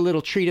give you a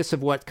little treatise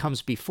of what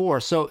comes before,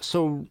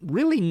 so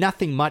really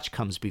nothing much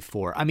comes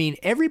before. I mean,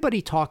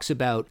 everybody talks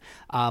about,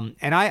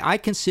 and I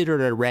consider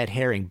it a red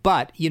herring,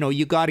 but,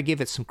 you got to give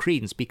it some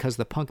credence because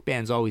the punk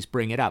bands always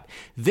bring it up.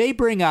 They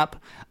bring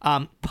up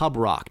pub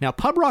rock. Now,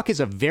 pub rock is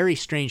a very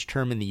strange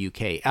term in the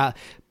UK.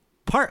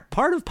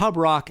 Part of pub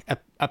rock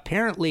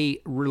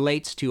apparently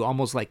relates to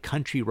almost like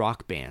country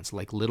rock bands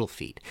like Little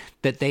Feat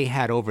that they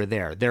had over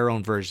there, their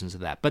own versions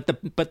of that.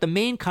 But the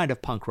main kind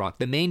of punk rock,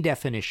 the main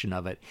definition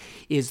of it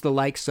is the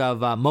likes of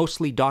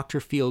mostly Dr.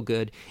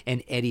 Feelgood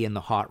and Eddie and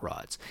the Hot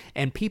Rods.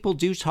 And people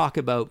do talk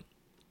about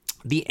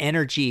the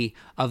energy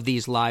of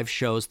these live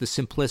shows, the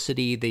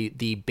simplicity,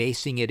 the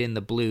basing it in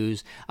the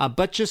blues,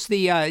 but just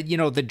the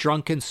the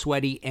drunken,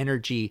 sweaty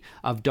energy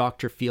of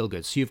Dr.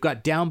 Feelgood. So you've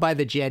got Down by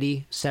the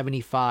Jetty,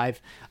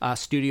 75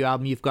 studio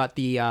album. You've got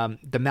the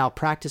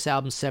Malpractice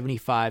album,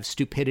 75,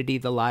 Stupidity,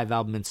 the live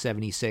album in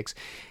 76.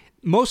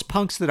 Most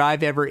punks that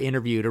I've ever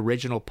interviewed,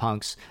 original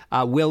punks,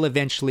 will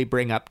eventually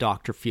bring up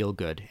Dr.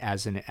 Feelgood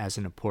as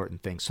an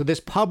important thing. So this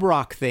pub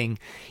rock thing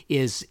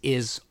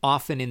is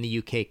often in the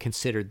UK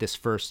considered this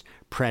first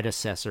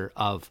predecessor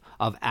of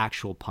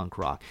actual punk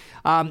rock.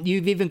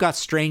 You've even got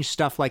strange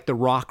stuff like the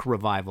rock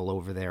revival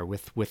over there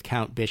with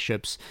Count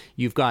Bishops.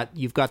 You've got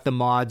the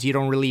mods. You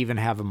don't really even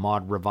have a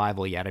mod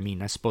revival yet. I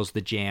mean, I suppose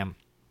the Jam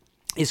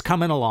is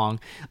coming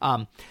along,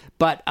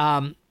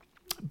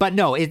 But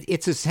no,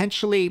 it's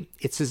essentially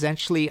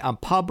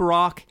pub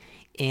rock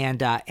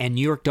and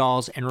New York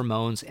Dolls and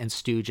Ramones and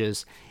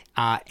Stooges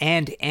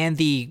and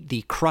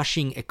the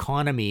crushing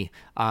economy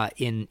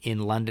in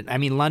London. I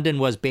mean, London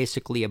was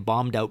basically a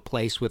bombed out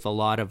place with a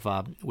lot of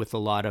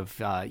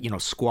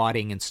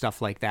squatting and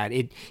stuff like that.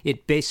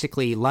 It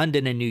basically,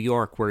 London and New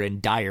York were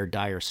in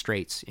dire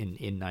straits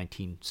in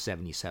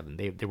 1977.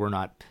 They were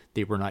not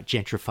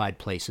gentrified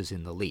places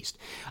in the least.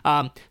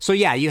 So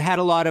yeah, you had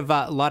a lot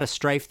of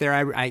strife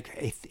there.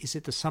 Is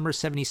it the summer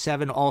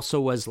 '77? Also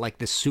was like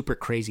this super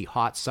crazy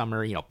hot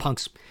summer.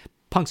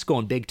 Punk's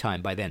going big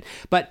time by then.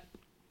 But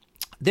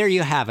there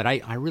you have it.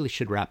 I really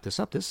should wrap this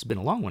up. This has been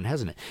a long one,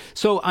 hasn't it?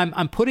 So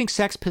I'm putting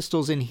Sex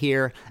Pistols in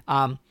here.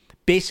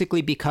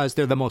 Basically because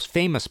they're the most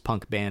famous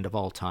punk band of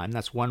all time.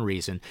 That's one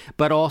reason.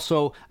 But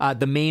also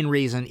the main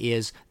reason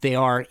is they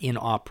are in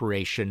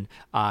operation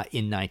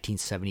in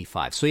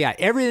 1975. So yeah,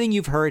 everything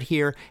you've heard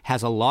here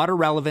has a lot of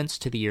relevance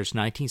to the years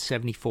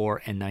 1974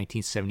 and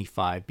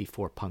 1975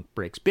 before punk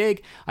breaks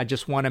big. I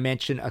just want to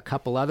mention a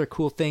couple other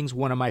cool things.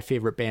 One of my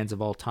favorite bands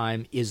of all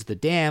time is The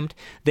Damned.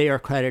 They are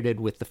credited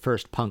with the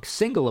first punk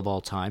single of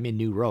all time in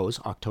New Rose,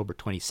 October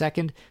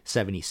 22nd,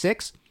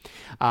 76.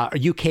 A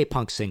UK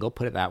punk single,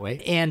 put it that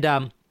way.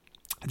 And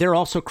they're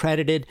also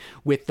credited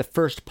with the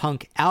first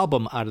punk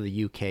album out of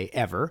the UK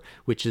ever,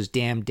 which is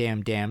Damned,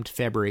 Damned, Damned,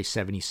 February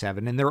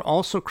 77. And they're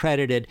also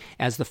credited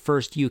as the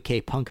first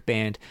UK punk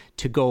band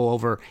to go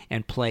over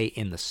and play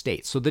in the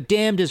States. So The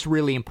Damned is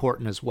really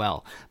important as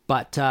well.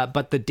 But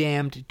The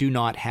Damned do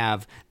not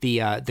have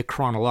the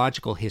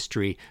chronological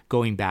history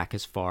going back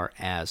as far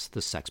as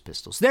the Sex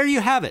Pistols. There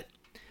you have it.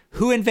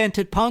 Who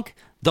invented punk?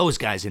 Those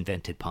guys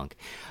invented punk.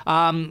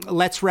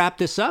 Let's wrap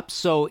this up.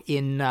 So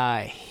in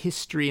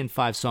History in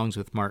 5 Songs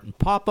with Martin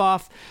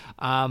Popoff,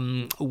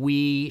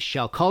 we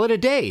shall call it a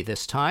day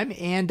this time.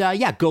 And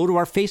go to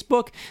our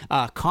Facebook,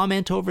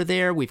 comment over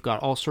there. We've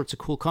got all sorts of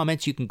cool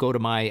comments. You can go to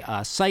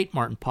my site,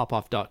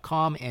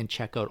 martinpopoff.com, and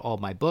check out all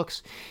my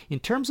books. In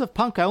terms of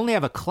punk, I only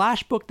have a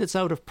Clash book that's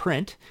out of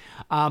print,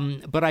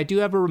 but I do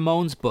have a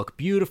Ramones book.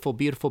 Beautiful,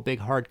 beautiful big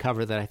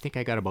hardcover that I think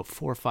I got about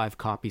 4 or 5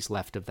 copies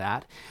left of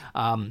that.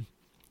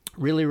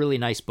 Really, really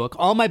nice book.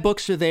 All my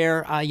books are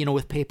there,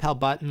 with PayPal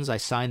buttons. I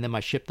sign them. I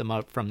ship them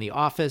out from the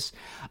office.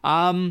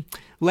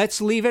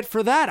 Let's leave it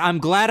for that. I'm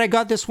glad I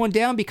got this one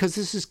down because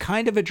this is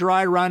kind of a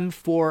dry run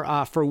for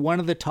one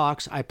of the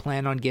talks I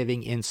plan on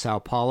giving in Sao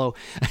Paulo.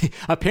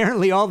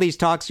 Apparently, all these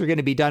talks are going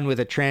to be done with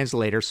a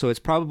translator, so it's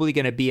probably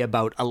going to be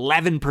about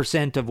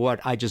 11% of what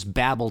I just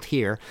babbled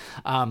here.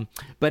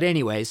 But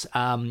anyways,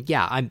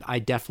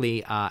 I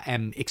definitely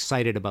am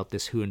excited about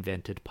this Who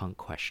Invented Punk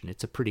question.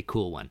 It's a pretty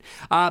cool one.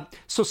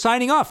 So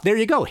signing off, there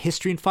you go.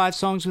 History in 5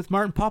 Songs with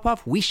Martin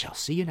Popoff. We shall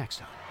see you next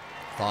time.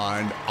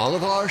 Find all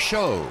of our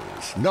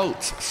shows,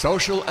 notes,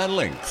 social, and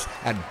links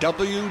at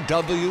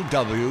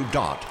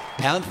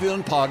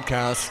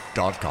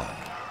www.pantheonpodcast.com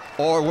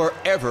or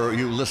wherever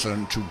you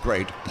listen to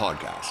great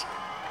podcasts.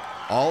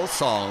 All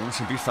songs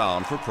can be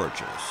found for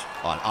purchase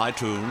on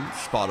iTunes,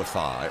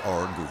 Spotify,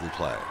 or Google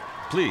Play.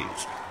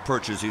 Please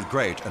perches these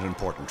great and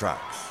important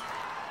tracks.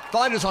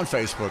 Find us on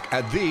Facebook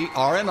at the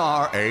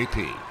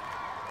RNRAP.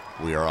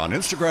 We are on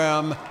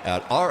Instagram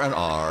at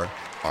RNR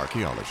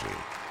Archaeology.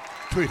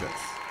 Tweet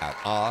us at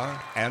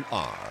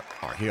RNR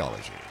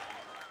Archaeology.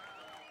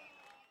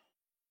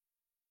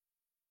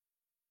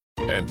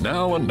 And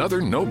now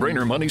another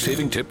no-brainer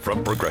money-saving tip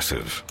from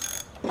Progressive.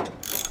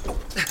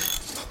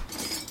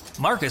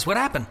 Marcus, what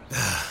happened?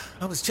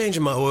 I was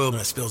changing my oil and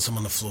I spilled some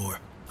on the floor.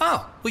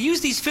 Oh, well,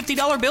 use these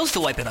 $50 bills to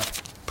wipe it up.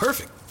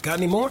 Perfect. Got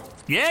any more?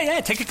 Yeah,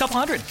 take a couple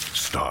hundred.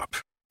 Stop.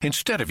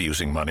 Instead of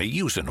using money,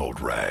 use an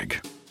old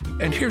rag.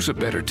 And here's a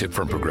better tip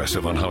from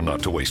Progressive on how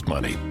not to waste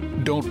money.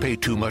 Don't pay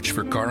too much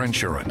for car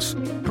insurance.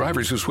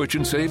 Drivers who switch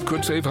and save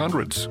could save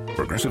hundreds.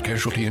 Progressive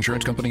Casualty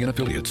Insurance Company and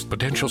affiliates.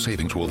 Potential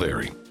savings will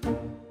vary.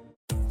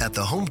 At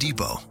the Home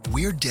Depot,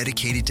 we're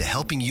dedicated to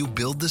helping you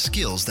build the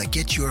skills that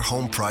get your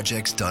home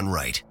projects done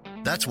right.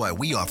 That's why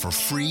we offer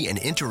free and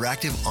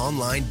interactive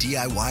online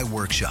DIY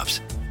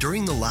workshops.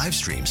 During the live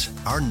streams,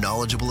 our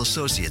knowledgeable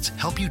associates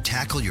help you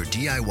tackle your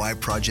DIY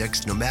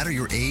projects no matter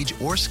your age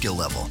or skill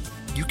level.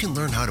 You can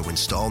learn how to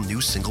install new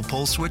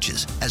single-pole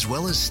switches, as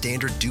well as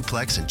standard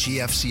duplex and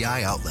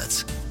GFCI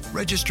outlets.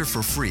 Register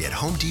for free at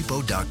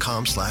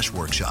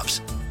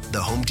homedepot.com/workshops.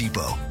 The Home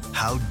Depot,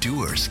 how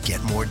doers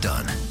get more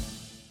done.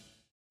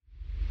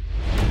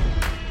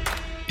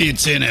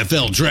 It's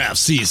NFL draft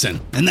season,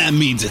 and that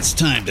means it's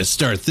time to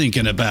start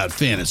thinking about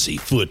fantasy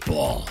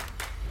football.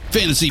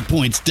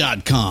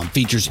 FantasyPoints.com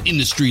features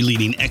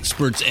industry-leading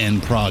experts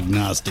and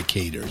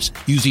prognosticators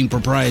using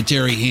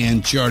proprietary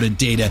hand-charted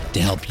data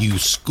to help you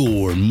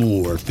score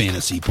more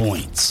fantasy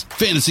points.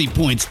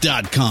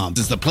 FantasyPoints.com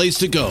is the place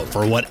to go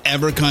for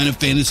whatever kind of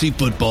fantasy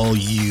football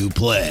you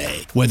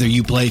play. Whether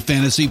you play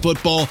fantasy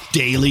football,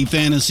 daily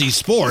fantasy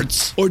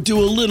sports, or do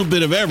a little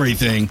bit of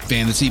everything,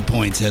 Fantasy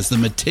Points has the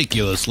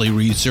meticulously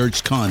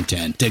researched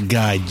content to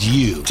guide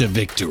you to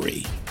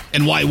victory.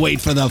 And why wait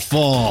for the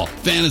fall?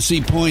 Fantasy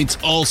Points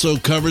also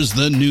covers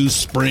the new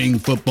spring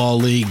football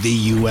league,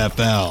 the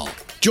UFL.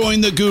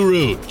 Join the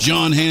guru,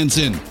 John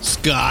Hansen,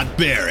 Scott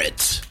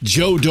Barrett,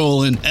 Joe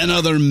Dolan, and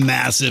other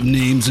massive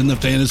names in the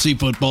fantasy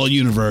football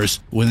universe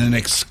with an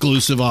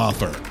exclusive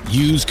offer.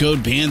 Use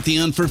code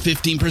Pantheon for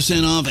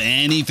 15% off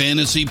any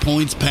Fantasy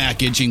Points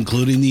package,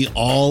 including the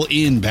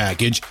all-in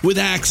package, with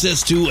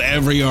access to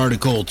every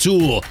article,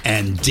 tool,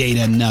 and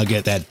data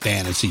nugget that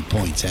Fantasy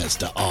Points has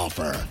to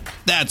offer.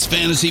 That's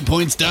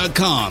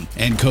FantasyPoints.com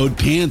and code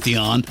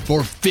Pantheon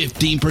for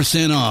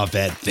 15% off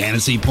at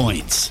Fantasy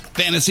Points.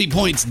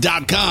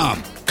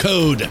 FantasyPoints.com,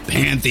 code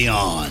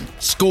Pantheon.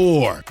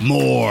 Score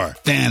more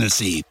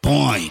fantasy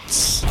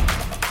points.